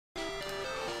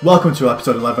Welcome to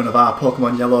episode 11 of our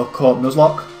Pokemon Yellow Co-op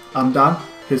Nuzlocke. I'm Dan,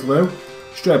 here's Lou.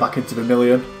 Straight back into the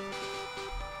million.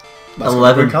 That's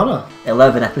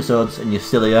 11 episodes and you're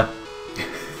still here.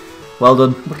 Well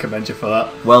done. I commend you for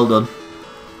that. Well done.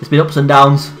 There's been ups and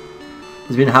downs.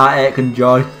 There's been heartache and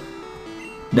joy.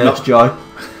 Joy.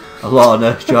 A lot of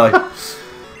nurse joy.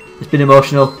 It's been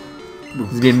emotional.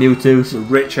 There's been Mewtwo's.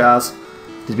 Rich as.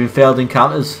 There's been failed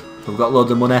encounters. We've got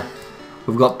loads of money.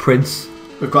 We've got Prince.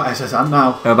 We've got SSN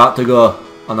now. We're about to go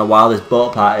on the wildest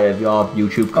boat party of your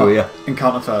YouTube career.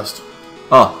 Encounter first.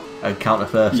 Oh, encounter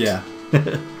first. Yeah.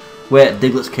 Wait,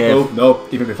 Diglett's Cave. Oh, no,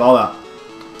 even before that.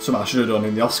 Something I should have done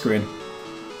in the off-screen.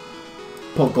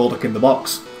 Put Golduck in the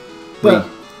box. No,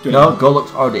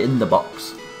 Golduck's already in the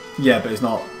box. Yeah, but he's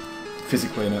not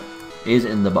physically in it. He is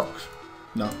in the box.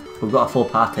 No. We've got a full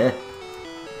party.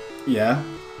 Yeah.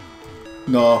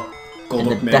 No.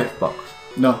 Golduck in the death box.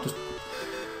 No, just...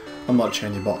 I'm not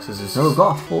changing boxes. No, we've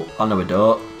got a full... Oh, no, we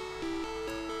don't.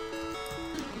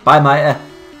 Bye, Mighty.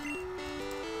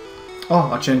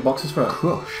 Oh, I changed boxes for it.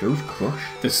 Crush. Who's Crush?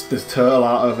 This turtle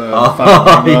out of...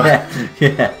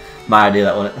 yeah. My idea,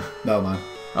 that wasn't it? No, man.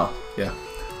 Oh. Yeah.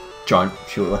 Giant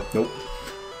shooter. Nope.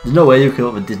 There's no way you come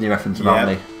up with a Disney reference around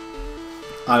me.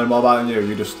 And more about you,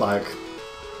 you just like...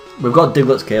 We've got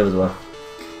Diglett's Cave as well.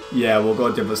 Yeah, we'll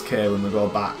go to Diglett's Cave when we go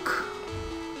back.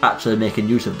 Actually making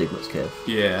use of Diglett's Cave.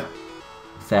 Yeah.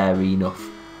 Fair enough.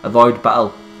 Avoid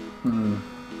battle.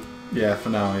 Yeah, for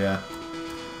now, yeah.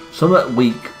 Somewhat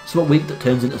weak that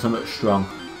turns into somewhat strong.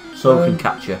 So can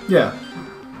catch you. Yeah.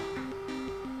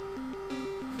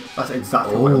 That's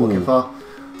exactly what we're looking for.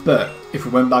 But if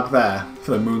we went back there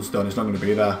for the Moonstone, it's not going to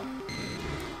be there.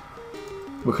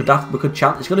 We could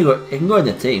chance. It's going to go. It can go in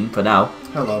the team for now.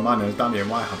 Hello, my name's Danny, and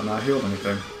why haven't I healed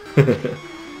anything?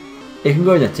 It can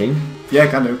go in the team. Yeah,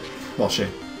 can do. Well, she.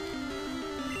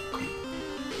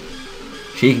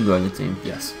 She can go in the team.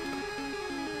 Yes.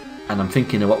 And I'm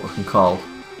thinking of what we can call.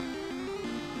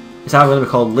 It's either going to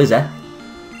be called Lizzie.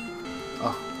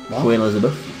 Oh, what? Queen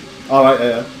Elizabeth. Alright,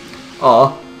 yeah.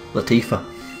 Or Latifah.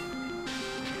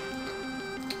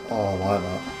 Oh, I like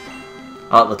that.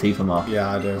 I like Latifah more.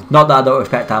 Yeah, I do. Not that I don't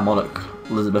respect our monarch,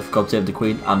 Elizabeth, God save the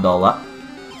Queen, and all that.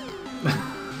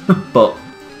 But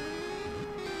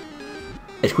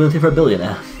is Queen Latifah a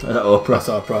billionaire? Is that Oprah? That's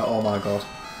Oprah. Oh my god.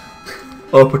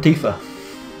 Oprah Tifa.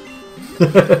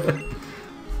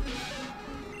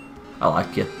 I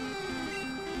like you.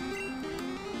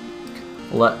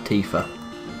 Latifah.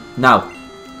 Now,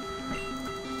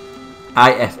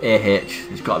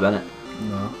 IFAH. It's got to be on it.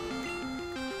 No.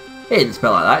 It didn't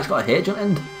spell like that. It's got a H on the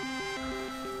end.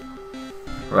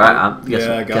 Right,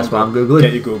 guess what I'm googling.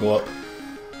 Get your Google up.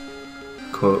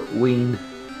 Queen.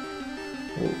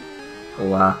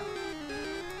 La.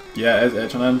 Yeah, it's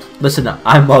H on end. Listen,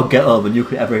 I'm more ghetto than you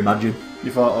could ever imagine.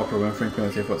 You thought Oprah Winfrey and Queen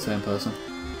Latifah were the same person?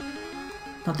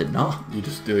 I did not. You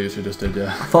just did,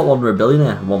 yeah. I thought one were a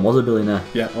billionaire and one was a billionaire.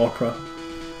 Yeah, Oprah.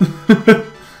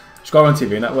 She got her on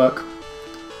TV network.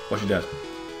 Well, she did.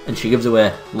 And she gives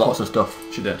away lots of stuff.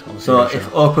 She did. So if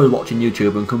Oprah is watching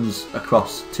YouTube and comes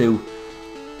across to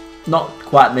not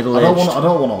quite middle-aged... I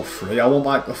don't want all three. I want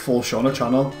like a full show on a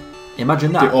channel.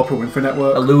 Imagine that. The Oprah Winfrey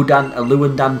Network. A Lou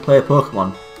and Dan play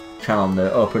Pokemon channel on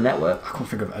the Oprah Network. I can't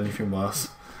think of anything worse.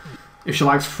 If she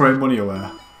likes throwing money away,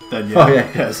 then yeah,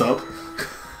 hit us up.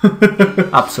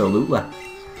 Absolutely.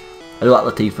 I do like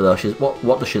Latifah though. She's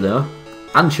what does she know?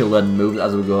 And she'll learn moves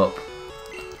as we go up.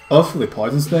 Hopefully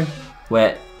Poison Sting.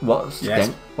 Wait, what's yes.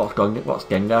 what's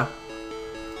Gengar?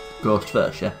 Ghost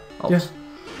first, yeah. Yes.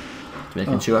 Just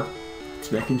making sure.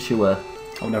 Just making sure.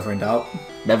 I'm never in doubt.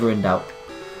 Never in doubt.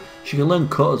 She can learn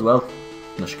cut as well.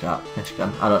 No, she can't. Yes, she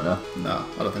can. I don't know. No,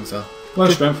 I don't think so.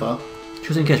 Where's strength for?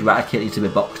 Just in case Raticate needs to be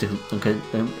boxed.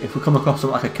 If we come across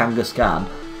something like a Kangaskhan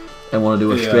and want to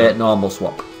do a straight normal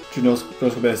swap. Do you know what's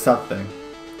going to be a sad thing?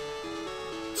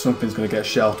 Something's going to get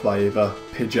shelved by either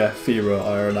Pidgey, Fearow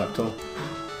or Aerodactyl.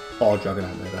 Or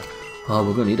Dragonite maybe. Oh,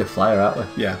 we're going to need a flyer, aren't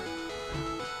we? Yeah.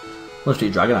 Let's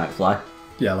do Dragonite fly.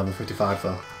 Yeah, level 55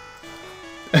 though.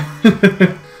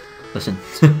 Listen.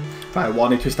 Right, what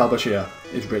I need to establish here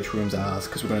is which rooms are ours,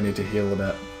 because we're going to need to heal a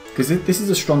bit. Because this is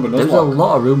a stronger Nuzlocke. There's a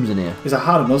lot of rooms in here. It's a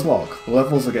harder Nuzlocke. The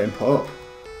levels are getting put up.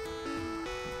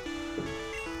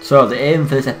 So the aim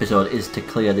for this episode is to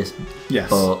clear this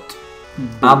boat.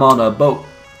 I'm on a boat.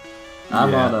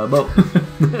 I'm on a boat.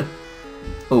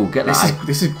 Oh, get that.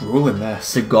 This is grueling, this.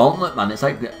 It's a gauntlet, man. It's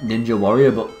like Ninja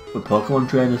Warrior, but with Pokemon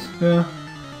trainers. Yeah.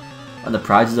 And the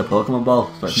prize is a Pokemon ball.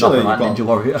 So it's nothing like Ninja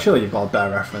Warrior. Surely you've got a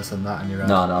better reference than that in your head.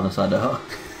 No, honestly I don't.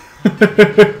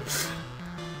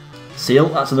 Seal,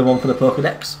 that's another one for the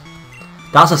Pokedex.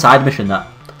 That's a side mission, that.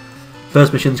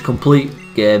 First mission's complete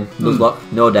game. Nuzlocke,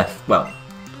 no death. Well,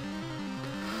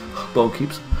 bone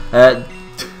keeps.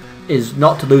 Is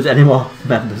not to lose any more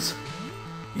members.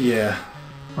 Yeah.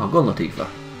 Oh, go on, Latifah.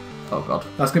 Oh god.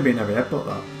 That's going to be in every episode,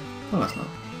 that. Oh, that's not.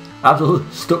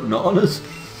 Absolutely stuck nut on us.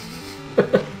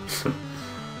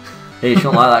 Hey, you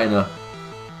shouldn't like that, you know.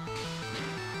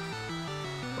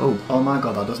 Oh my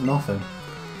god, that does nothing.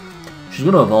 She's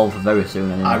going to evolve very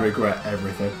soon anyway. I regret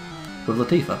everything. With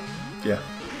Latifah? Yeah.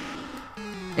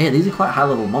 Hey, these are quite high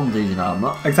level mons, these, you know. I'm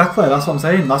not... Exactly, that's what I'm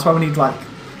saying. That's why we need, like...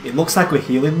 It looks like we're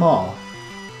healing more.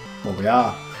 Well, we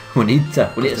are. We need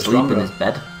to sleep in this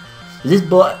bed. Is this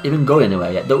boat even going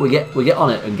anywhere yet? Don't we get on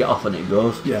it and get off and it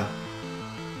goes? Yeah.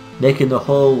 Making the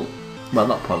whole... Well,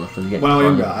 not pointless. When I was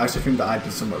younger, I actually think that I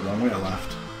did something wrong when I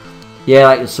left. Yeah,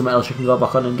 like there's something else you can go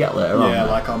back on and get later on. Yeah,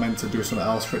 like I meant to do something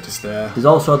else for it to stay. There's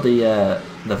also the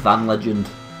van legend.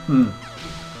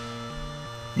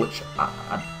 Which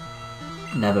I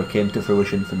never came to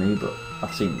fruition for me, but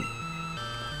I've seen...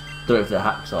 Don't know if they're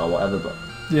hacks or whatever, but...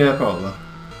 Yeah, probably.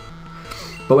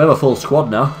 But we have a full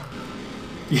squad now.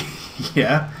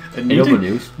 Yeah. And in other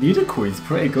news, Nidaqueed's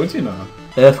pretty good, you know.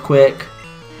 Earthquake,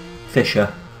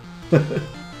 Fisher.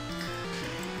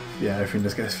 Yeah, everything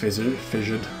just gets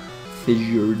fissured.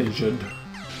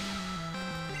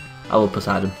 I love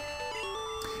Poseidon.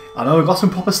 I know, we've got some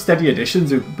proper steady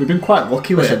additions. We've been quite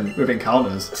lucky with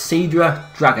encounters. Seadra,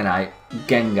 Dragonite,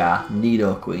 Gengar,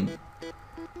 Nidoqueen.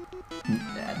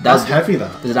 That's heavy,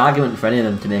 that. There's an argument for any of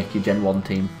them to make your Gen 1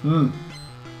 team.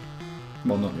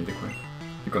 Well, not Nidoqueen.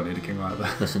 You've got Nidoking right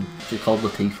there. Listen, she's called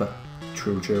Latifah.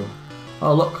 True.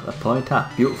 Oh look, a pointer.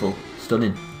 Beautiful.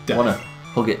 Stunning. Death. Wanna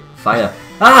hug it. Fire.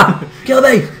 Ah! Kill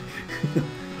me!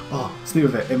 Oh, sleep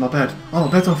with it in my bed. Oh,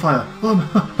 my bed's on fire. Oh, my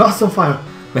that's on fire.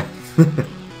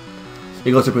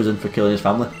 He goes to prison for killing his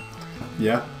family.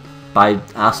 Yeah. By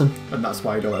arson. And that's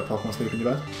why you don't let Pokemon sleep in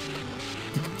your bed?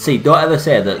 See, don't ever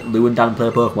say that Lou and Dan play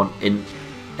Pokemon in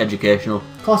educational.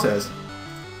 Of course it is.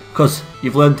 Because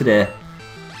you've learned today,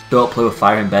 don't play with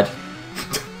fire in bed.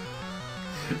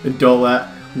 And don't let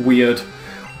weird,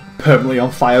 permanently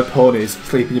on fire ponies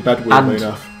sleep in your bed weirdly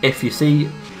enough. If you see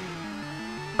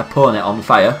a pony on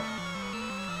fire,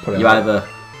 Put it you out. either...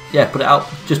 Yeah, put it out.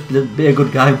 Just be a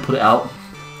good guy and put it out.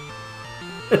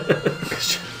 Do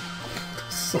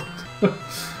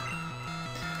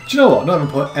you know what? Not even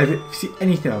put if you see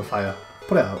anything on fire,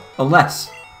 put it out. Unless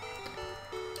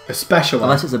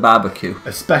Unless it's a barbecue.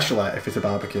 Especially if it's a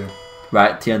barbecue.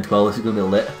 Right, TN12, this is going to be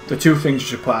lit. The two things you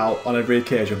should put out on every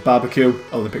occasion: barbecue,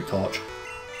 Olympic torch.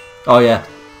 Oh yeah,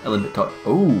 Olympic torch.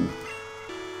 Ooh.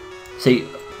 See,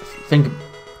 think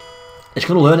it's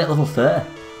going to learn it at level 30.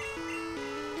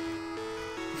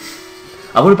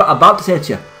 I'm about to say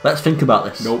to you, let's think about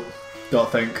this. Nope, don't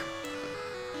think.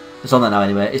 It's on there now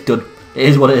anyway. It's done. It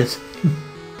is what it is.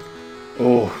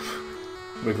 Oh,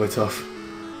 Wigglytuff.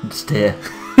 Stay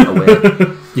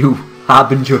away. You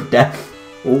harbinger of death.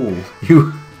 Oh,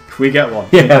 You. if we get one,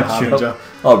 Yeah, harbinger. sure.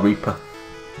 Or Reaper.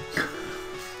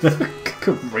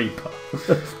 Reaper.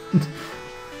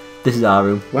 This is our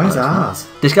room. Where's ours?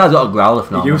 This guy's got a growler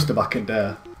for He now. used to back in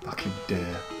there. Back in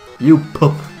there. You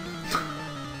pup.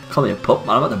 Call me a pup,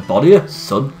 man. I'm at the body of you,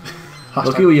 son. Hashtag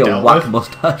Look at you with your dealt whack with.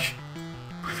 moustache.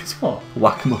 It's what?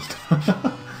 Whack moustache.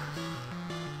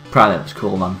 Primeape's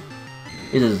cool, man.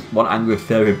 He's just one angry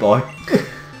furry boy.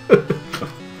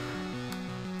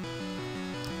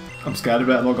 I'm scared of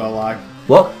it, I'm not gonna lie.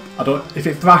 What? I don't. If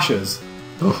it thrashes,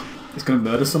 it's gonna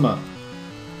murder someone.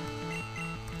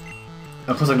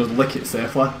 And plus, I can just lick it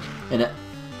safely. Innit?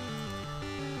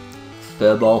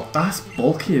 Furball. That's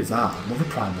bulky as that. Another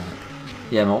primate.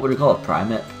 Yeah, man, what would you call a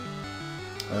primate?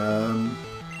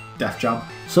 Def Jam.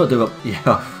 So do a... Yeah,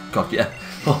 oh, God, yeah.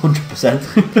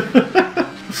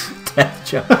 100%. Def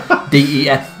Jam.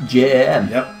 DEFJAM.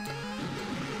 Yep.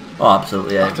 Oh,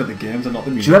 absolutely, yeah. After the games and not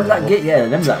the music. Do you remember that game? Yeah, I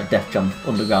remember that Def Jam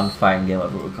underground fighting game,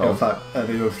 whatever it was In called. fact,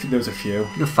 there was a few. You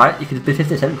could fight, you could be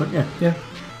 50 Cent, couldn't you? Yeah.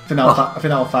 I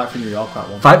think I'll fight for New York, that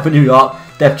one. Fight for New York.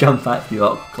 Def Jam Fight for New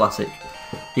York. Classic.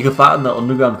 You could fight on the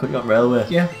underground, couldn't you, on railway?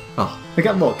 Yeah. Oh. They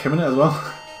get Lord Kim in it as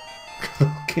well.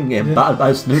 Kim getting battered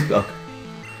by Snoop Dogg.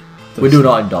 We do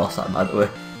not endorse that, by the way.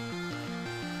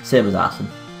 Same as arson.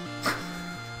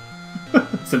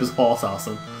 Same as horse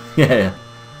arson. Yeah.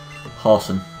 Horse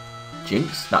and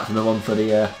Jinx. That's another one for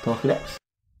the Pokédex.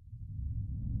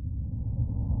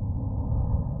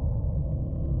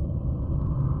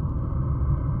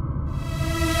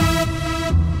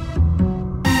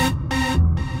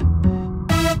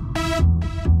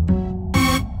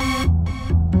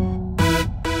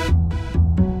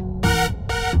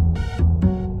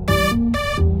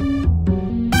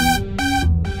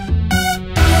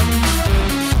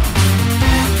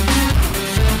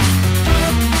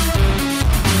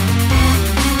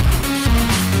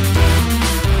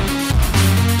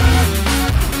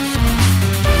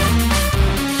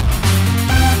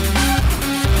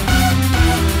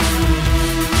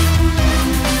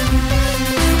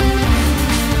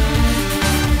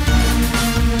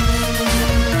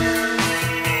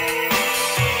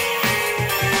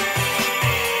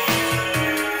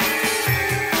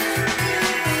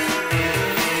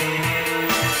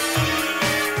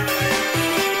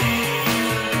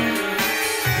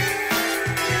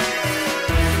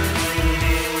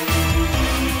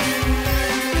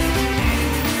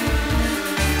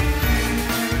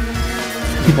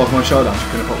 Pokemon Showdown, you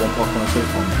could have put one Pokemon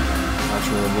sleep on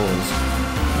actual rules.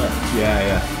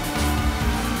 Yeah.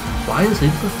 Why is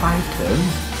it for 5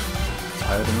 turns?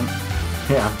 Tired of it?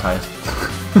 Yeah, I'm tired.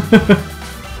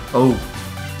 Oh.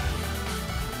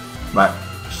 Right.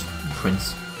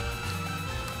 Prince.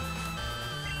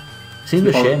 Seems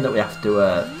a shame that we have to...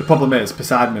 The problem is,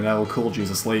 beside me now, Cool G's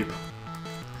asleep.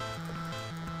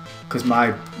 Because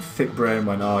my thick brain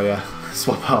went, oh yeah,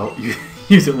 swap out,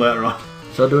 use it later on.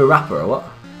 So do a rapper or what?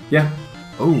 Yeah.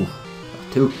 Oh,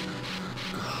 2.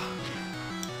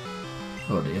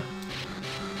 Oh dear.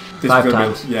 This 5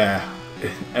 times. Yeah,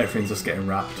 everything's just getting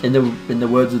wrapped. In the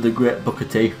words of the great Booker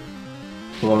T,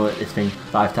 we're going to let this thing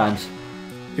 5 times.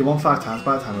 You won 5 times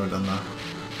by the time we've done that.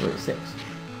 We're at 6.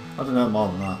 I don't know, more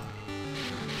than that.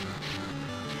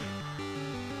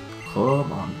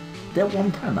 Come on. Did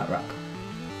 1 time that rap?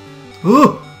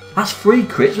 Ooh! That's 3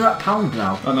 crits with that pound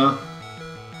now. I know.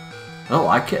 I don't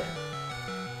like it.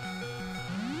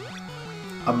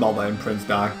 I'm not letting Prince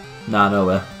die. Nah, no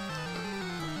way.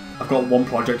 I've got 1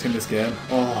 project in this game.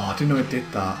 Oh, I didn't know it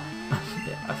did that.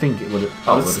 Yeah, I think it would have.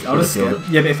 I was scared.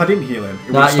 Yeah, but if I didn't heal him,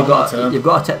 it would have stopped my turn. You've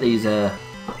got to take these.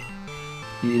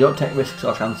 You don't take risks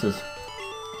or chances.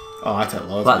 Oh, I take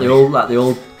loads. Like the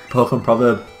old Pokemon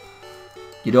proverb.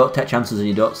 You don't take chances and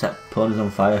you don't set ponies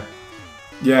on fire.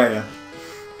 Yeah.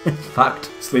 Fact.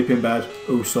 Sleep in bed.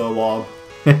 Ooh, so warm.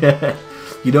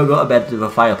 You don't go to bed with a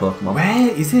fire Pokemon. Where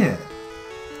is it?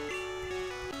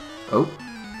 Oh.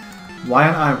 Why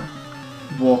aren't I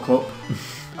woke up?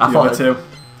 I thought too.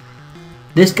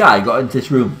 This guy got into this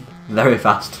room very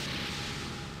fast.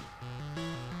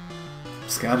 I'm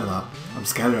scared of that. I'm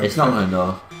scared of it. It's not going to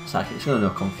know. It's going to know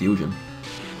confusion.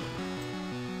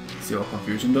 See what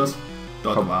confusion does?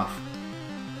 Don't do half.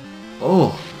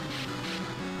 Oh.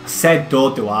 I said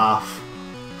don't do half.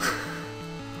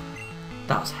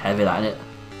 That's heavy, that, isn't it?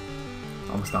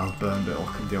 Almost has burned it, I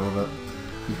can deal with it.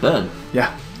 He's burned?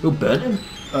 Yeah. Who burnt him?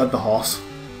 The horse.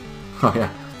 Oh yeah.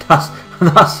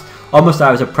 That's almost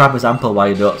as a prime example why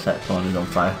you don't set ponies on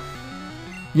fire.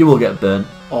 You will get burnt.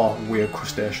 Or weird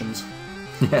crustaceans.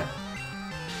 Yeah.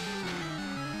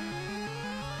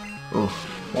 Oh.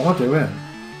 What am I doing?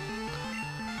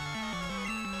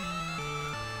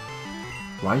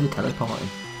 Why is he teleporting?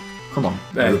 Come on.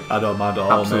 Hey, noob. I don't mind at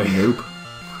all, Absolute mate. noob.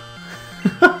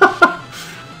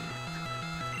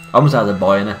 Almost has a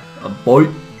boy in it. A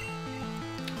boy.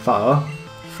 Fatter.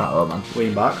 Fatter, man.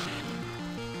 Lean back.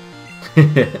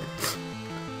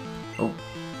 Oh.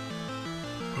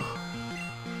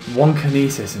 1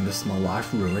 kinesis and just my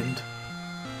life ruined.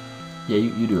 Yeah,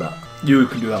 you do that. You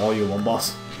can do that all you want,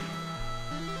 boss.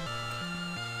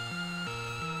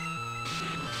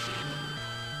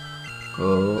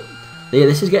 Oh. Yeah,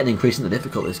 this is getting increasingly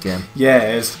difficult, this game. Yeah,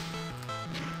 it is.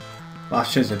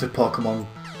 Last changed into Pokemon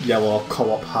Yellow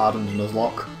co-op hardened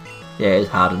Nuzlocke. Yeah, it is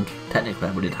hardened. Technically,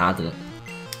 we did harden it.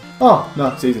 Oh, no,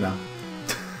 it's easy now.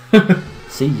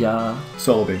 See ya.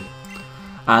 Solar Beam.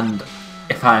 And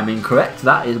if I'm incorrect,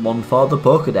 that is 1 for the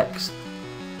Pokedex.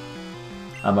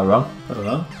 Am I wrong? I don't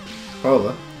know.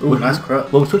 Probably. Ooh, nice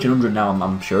crit. Well, we're touching 100 now,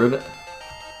 I'm sure of it.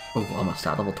 Oh, almost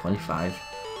at level 25.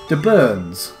 The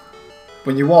burns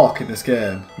when you walk in this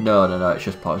game. No, it's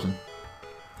just poison.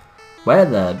 Where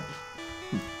the...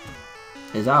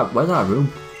 Where's our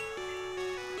room?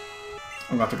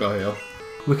 I'm gonna have to go here.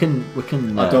 We can.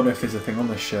 I don't know if there's a thing on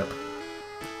this ship.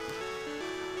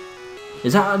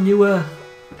 Is that a newer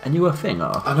thing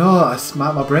or? I know.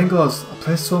 My brain goes. I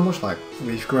play so much like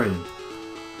Leaf Green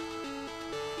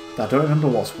that I don't remember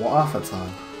what's what half the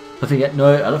time. I don't think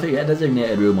you get a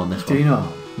designated room on this one. Do you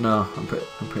know? No, I'm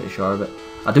pretty sure of it.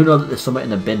 I do know that there's something in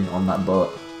the bin on that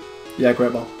boat. Yeah,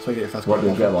 Great Ball. So you get your first What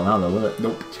will Great Ball now though, will it?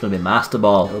 Nope. It's going to be Master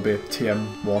Ball. It'll be a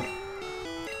TM1.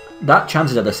 That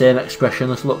Chances had the same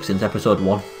expressionless look since episode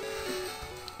 1.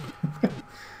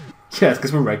 Yeah, it's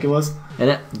because we're regulars.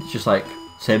 Innit? It's just like,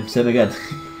 same again.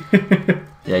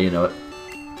 Yeah, you know it.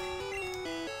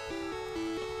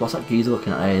 What's that geezer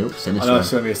looking at? Hey, he looks sinister. I know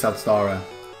it's going to be a sad story,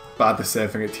 but I had the same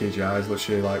thing at TGI's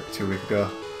literally like 2 weeks ago,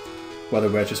 where the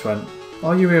waitress went,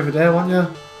 "Oh, you were here every day, weren't you?"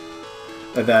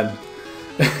 And then...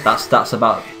 That's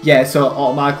about... Yeah, so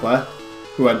automatically,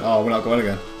 we went, "Oh, we're not going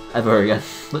again." Ever again.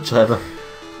 Literally ever.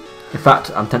 In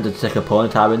fact, I'm tempted to take a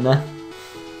ponytail in there.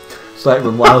 Just let it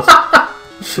run wild.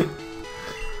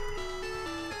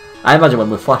 I imagine when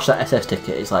we flash that SS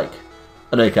ticket, it's like...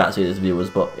 I know you can't see this, viewers,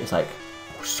 but it's like...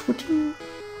 switching,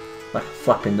 like a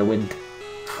flap in the wind.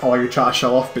 Or you try to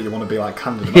show off, but you want to be like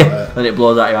candid about it. And it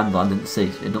blows out your hand, I didn't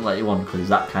see. It don't let you on because he's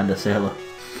that kind of sailor.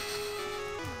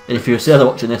 And if you're a sailor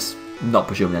watching this, I'm not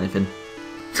presuming anything.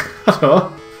 I don't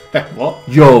know. What?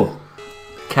 Yo!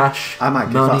 Cash, I might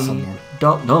give money, that someone.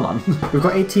 Don't know, man. We've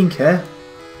got 18k.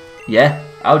 Yeah.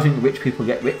 How do you think rich people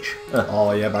get rich?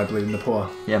 Oh yeah, by bleeding the poor.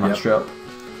 Yeah, man, straight up.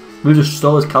 We just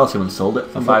stole his calcium and sold it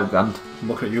for £5 grand. I'm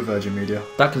looking at you, Virgin Media.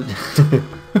 That could.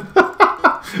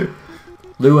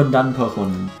 Lou and Dan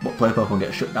Pokemon play Pokemon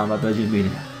get shut down by Virgin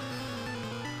Media.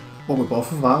 Well, we're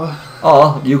both of them, aren't we?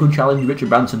 Or you can challenge Richard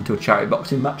Branson to a charity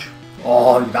boxing match.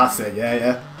 Oh, that's it. Yeah,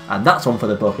 yeah. And that's one for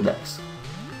the Pokedex.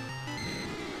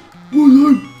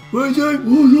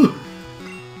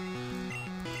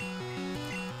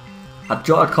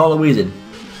 I'd call Louise in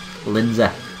Lindsay.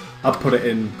 I'd put it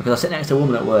in Because I sit next to a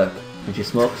woman at work and she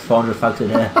smokes 400 fags a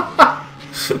day.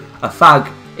 A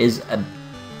fag is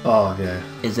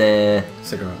a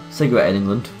cigarette in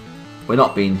England. We're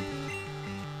not being.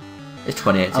 It's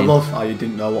 2018. I love how you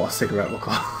didn't know what a cigarette was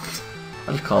called.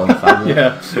 I just call them a fag.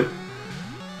 Yeah.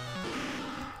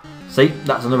 See,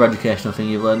 that's another educational thing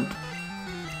you've learnt.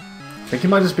 I think it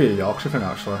might just be a Yorkshire thing,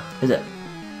 actually. Is it?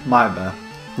 Might be.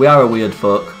 We are a weird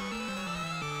folk.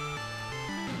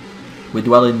 We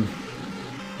dwell in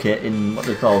what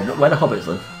do they call? Where the hobbits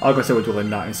live? I was going to say we dwell in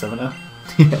 1970.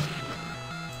 Yeah.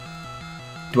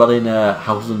 Dwell in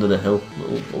houses under the hill,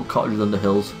 little cottages under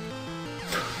hills.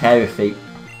 Hairy feet.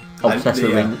 Obsessed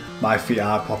with rings. My feet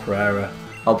are proper hairy.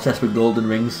 Obsessed with golden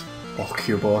rings. Oh,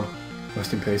 Cubone.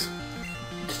 Rest in peace.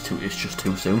 It's just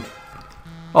too soon.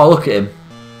 Oh, look at him.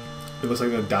 It looks like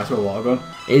he's going to die to a water gun.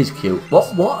 It is cute.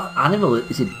 What animal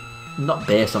is he? Not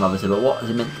based on, obviously, but what is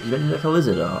he meant? Is he meant to be like a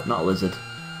lizard or not a lizard?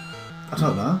 I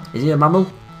don't know. Is he a mammal?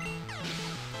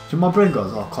 So my brain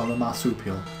goes, oh, call him a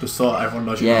marsupial. Just so everyone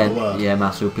knows you know the word. Yeah,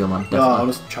 marsupial, man. Definitely. No, I'm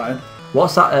just trying.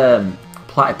 What's that?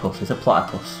 Platypus. It's a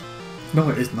platypus. No,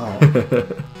 it is not.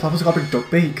 Platypus got a big duck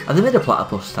beak. Have they made a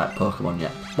platypus type Pokemon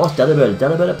yet? What's Delibird? Is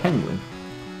Delibird a penguin?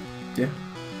 Yeah.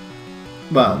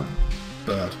 Well,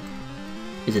 bird.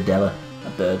 Is a Deli a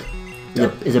bird? Yeah.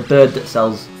 Is a bird that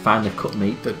sells finely cut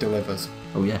meat. That delivers.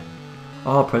 Oh yeah.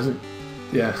 Oh, present.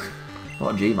 Yeah.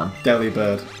 What a G, man. Deli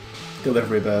bird.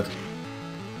 Delivery bird.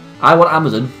 I want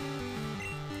Amazon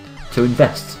to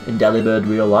invest in Delibird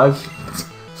real lives.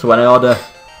 So when I order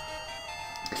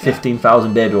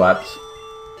 15,000 baby wipes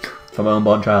for my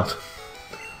unborn child,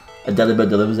 a Delibird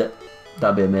delivers it.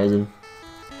 That'd be amazing.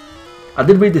 I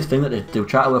did read this thing that they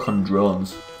try to work on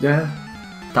drones. Yeah.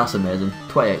 That's amazing.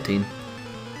 2018.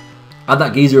 And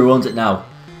that geezer who owns it now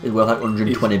is worth like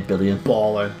 120 billion.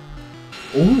 Balling.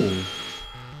 Ooh.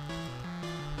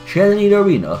 Share the Nido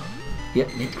Arena?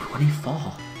 Yep, nearly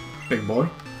 24. Big boy. You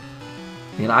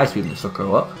can ice beam the sucker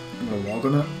or what? I'm going to log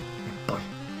on it. Big boy.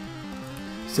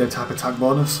 Same type attack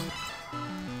bonus.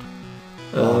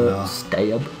 Oh no.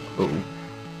 Stab.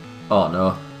 Oh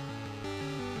no.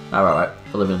 Alright,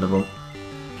 we're living in the room.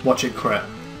 Watch it crit.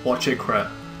 Watch it crit.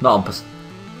 Not on pers-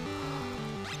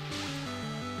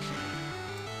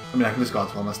 I mean, I can just go out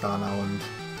to all my star now and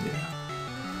yeah.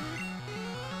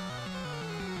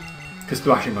 Because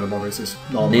thrashing on the bother is just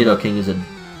normal. Nido King is a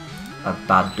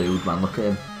bad dude, man. Look at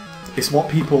him. It's what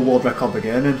people world record the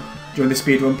game in during the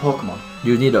speedrun Pokemon.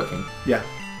 Use Nido King? Yeah.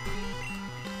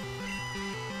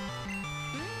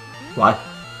 Why?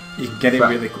 You can get it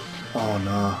really quick. Oh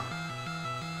no.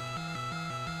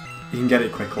 You can get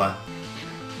it quickly.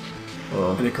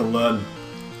 Oh. And you can learn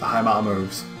a high amount of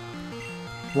moves.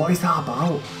 What is that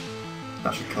about?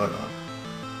 That should kill it though.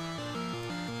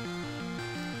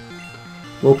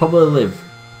 We'll probably live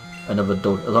another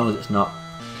dog as long as it's not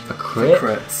a crit.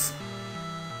 Crits.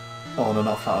 Oh no,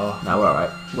 not Fato. No, we're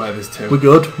alright. Where there's two. We're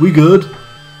good. We're good.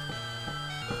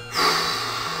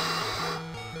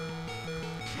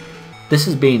 This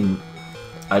has been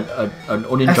an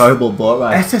unenjoyable boat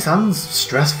ride. SSN's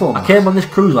stressful. I came on this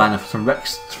cruise liner for some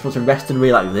rest and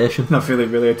relaxation. I'm feeling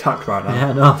really attacked right now.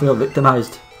 Yeah, no, I feel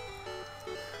victimised.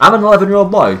 I'm an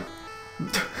 11-year-old boy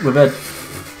with a...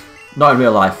 Not in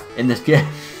real life, in this game.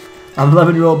 I'm an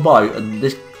 11-year-old boy and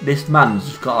this man's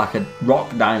just got like a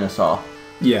rock dinosaur.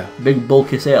 Yeah. Big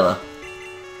bulky sailor.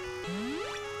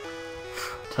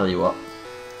 Tell you what.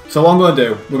 So what I'm going to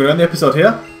do, we're going to end the episode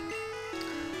here.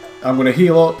 I'm going to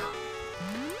heal up.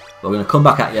 We're going to come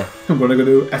back at you. I'm going to go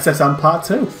do SSN Part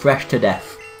 2. Fresh to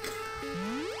death.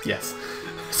 Yes.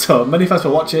 So many thanks for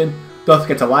watching. Don't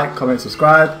forget to like, comment,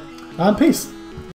 subscribe, and peace.